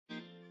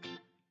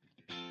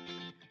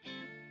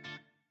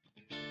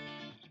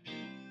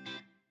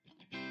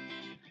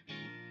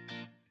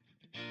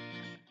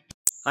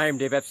Hi, I'm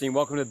Dave Epstein.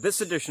 Welcome to this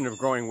edition of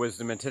Growing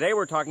Wisdom, and today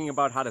we're talking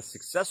about how to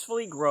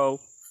successfully grow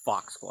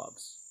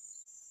foxgloves.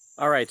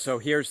 Alright, so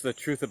here's the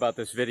truth about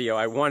this video.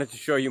 I wanted to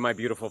show you my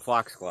beautiful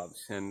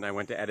foxgloves, and I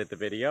went to edit the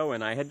video,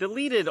 and I had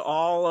deleted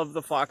all of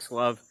the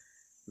foxglove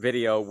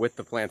video with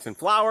the plants in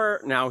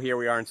flower. Now here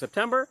we are in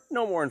September,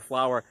 no more in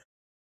flower.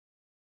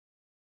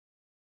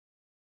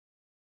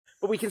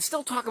 But we can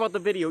still talk about the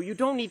video. You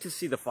don't need to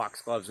see the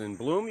foxgloves in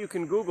bloom. You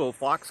can Google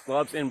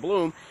foxgloves in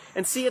bloom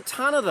and see a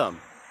ton of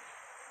them.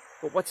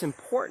 But what's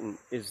important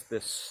is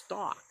this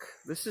stalk.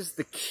 This is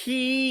the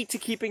key to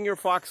keeping your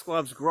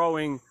foxgloves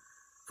growing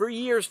for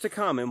years to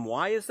come. And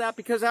why is that?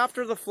 Because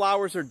after the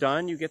flowers are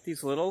done, you get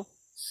these little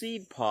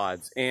seed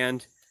pods.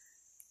 And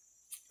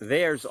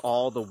there's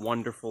all the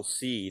wonderful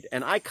seed.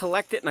 And I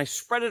collect it and I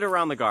spread it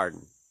around the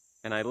garden.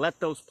 And I let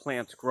those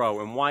plants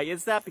grow. And why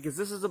is that? Because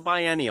this is a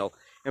biennial.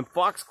 And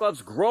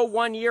foxgloves grow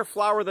one year,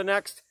 flower the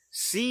next,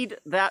 seed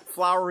that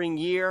flowering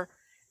year,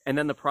 and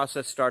then the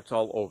process starts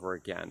all over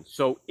again.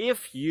 So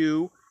if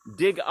you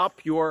dig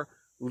up your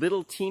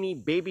little teeny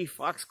baby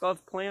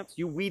foxglove plants,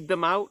 you weed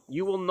them out,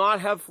 you will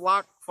not have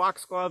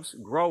foxgloves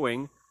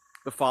growing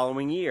the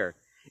following year.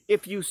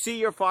 If you see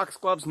your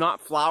foxgloves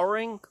not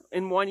flowering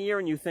in one year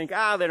and you think,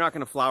 they're not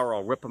going to flower,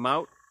 I'll rip them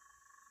out,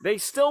 they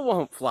still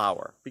won't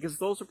flower because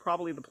those are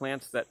probably the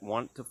plants that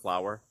want to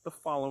flower the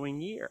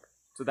following year.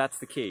 So that's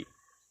the key.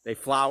 They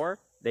flower,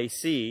 they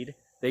seed,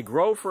 they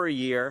grow for a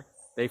year,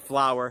 they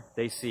flower,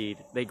 they seed,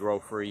 they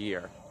grow for a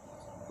year.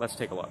 Let's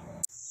take a look.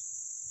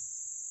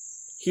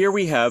 Here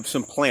we have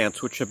some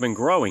plants which have been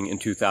growing in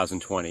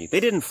 2020. They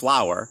didn't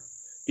flower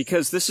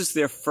because this is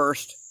their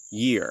first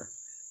year.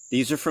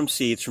 These are from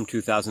seeds from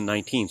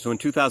 2019. So in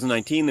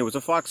 2019, there was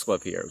a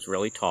foxglove here. It was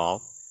really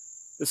tall.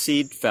 The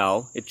seed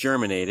fell, it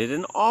germinated,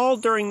 and all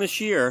during this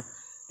year,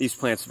 these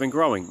plants have been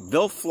growing.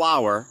 They'll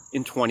flower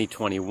in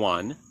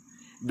 2021.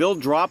 They'll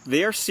drop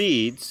their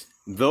seeds.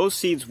 Those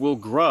seeds will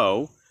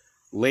grow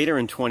later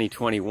in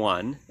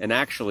 2021 and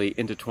actually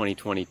into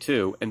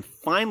 2022 and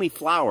finally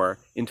flower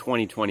in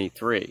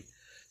 2023.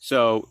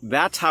 So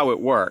that's how it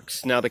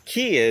works. Now the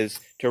key is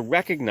to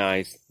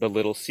recognize the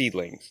little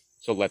seedlings.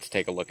 So let's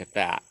take a look at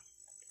that.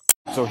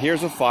 So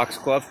here's a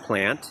foxglove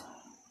plant.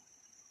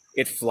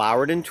 It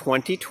flowered in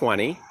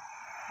 2020.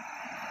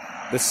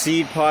 The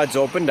seed pods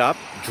opened up,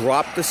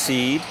 dropped the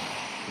seed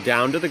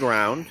down to the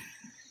ground.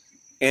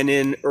 And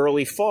in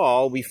early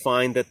fall, we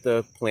find that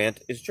the plant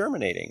is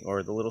germinating,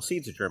 or the little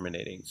seeds are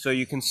germinating. So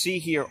you can see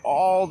here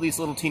all these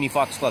little teeny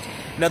foxgloves.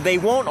 Now, they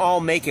won't all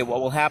make it. What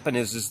will happen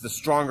is the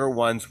stronger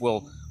ones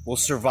will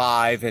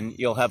survive, and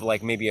you'll have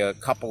like maybe a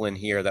couple in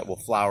here that will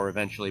flower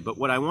eventually. But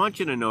what I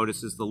want you to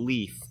notice is the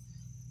leaf,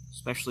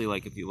 especially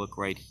like if you look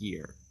right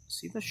here.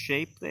 See the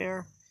shape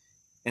there?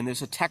 And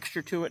there's a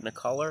texture to it and a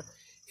color.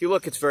 If you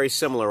look, it's very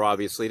similar,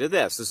 obviously, to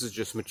this. This is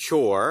just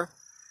mature.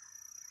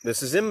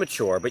 This is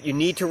immature, but you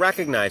need to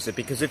recognize it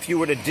because if you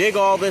were to dig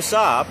all this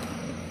up,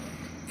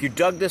 if you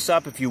dug this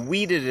up, if you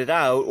weeded it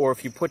out, or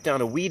if you put down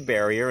a weed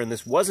barrier and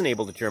this wasn't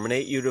able to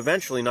germinate, you'd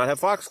eventually not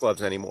have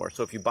foxgloves anymore.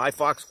 So if you buy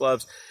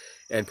foxgloves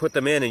and put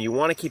them in and you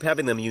want to keep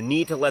having them, you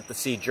need to let the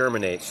seed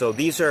germinate. So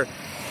these are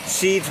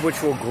seeds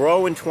which will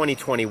grow in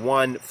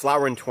 2021,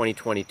 flower in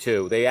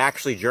 2022. They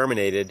actually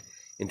germinated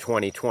in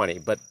 2020,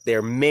 but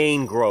their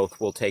main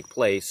growth will take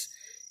place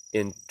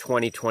in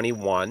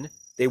 2021.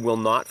 They will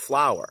not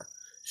flower.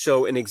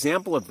 So an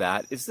example of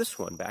that is this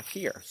one back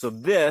here. So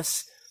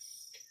this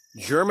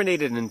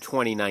germinated in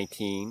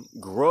 2019,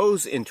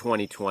 grows in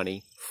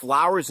 2020,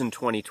 flowers in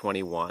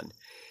 2021.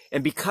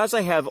 And because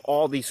I have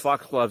all these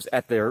foxgloves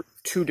at their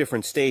two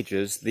different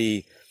stages,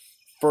 the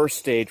first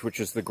stage, which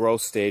is the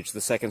growth stage,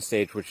 the second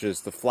stage, which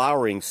is the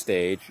flowering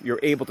stage, you're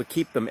able to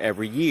keep them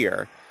every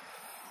year.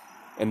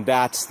 And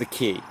that's the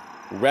key.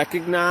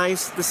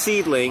 Recognize the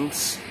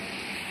seedlings.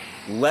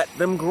 Let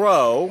them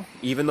grow,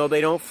 even though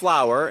they don't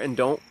flower, and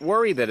don't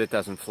worry that it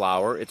doesn't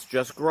flower. It's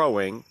just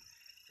growing.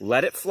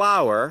 Let it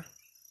flower.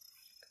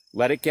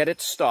 Let it get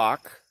its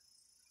stalk.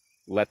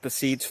 Let the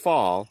seeds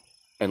fall,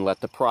 and let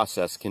the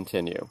process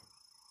continue.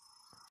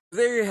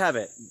 There you have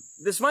it.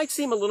 This might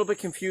seem a little bit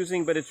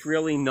confusing, but it's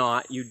really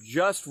not. You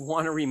just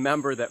want to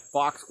remember that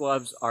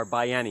foxgloves are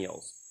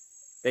biennials.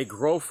 They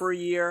grow for a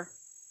year,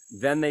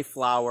 then they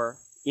flower.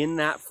 In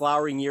that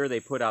flowering year, they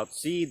put out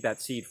seed.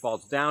 That seed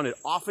falls down. It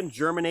often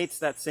germinates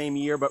that same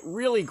year, but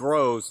really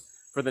grows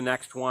for the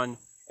next one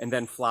and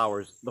then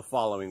flowers the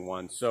following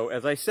one. So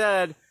as I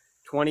said,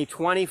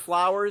 2020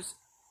 flowers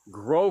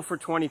grow for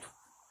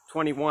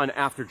 2021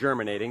 after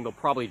germinating. They'll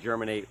probably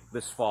germinate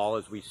this fall,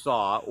 as we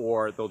saw,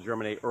 or they'll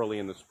germinate early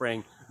in the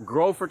spring.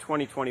 Grow for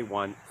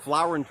 2021,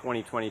 flower in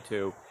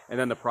 2022, and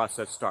then the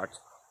process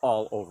starts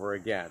all over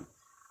again.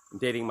 I'm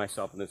dating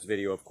myself in this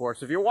video, of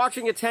course. If you're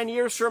watching it 10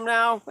 years from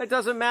now, it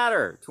doesn't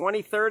matter.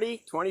 2030,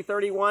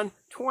 2031,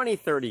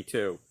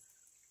 2032.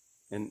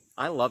 And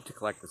I love to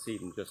collect the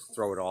seed and just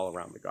throw it all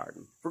around the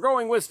garden. For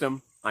Growing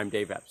Wisdom, I'm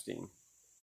Dave Epstein.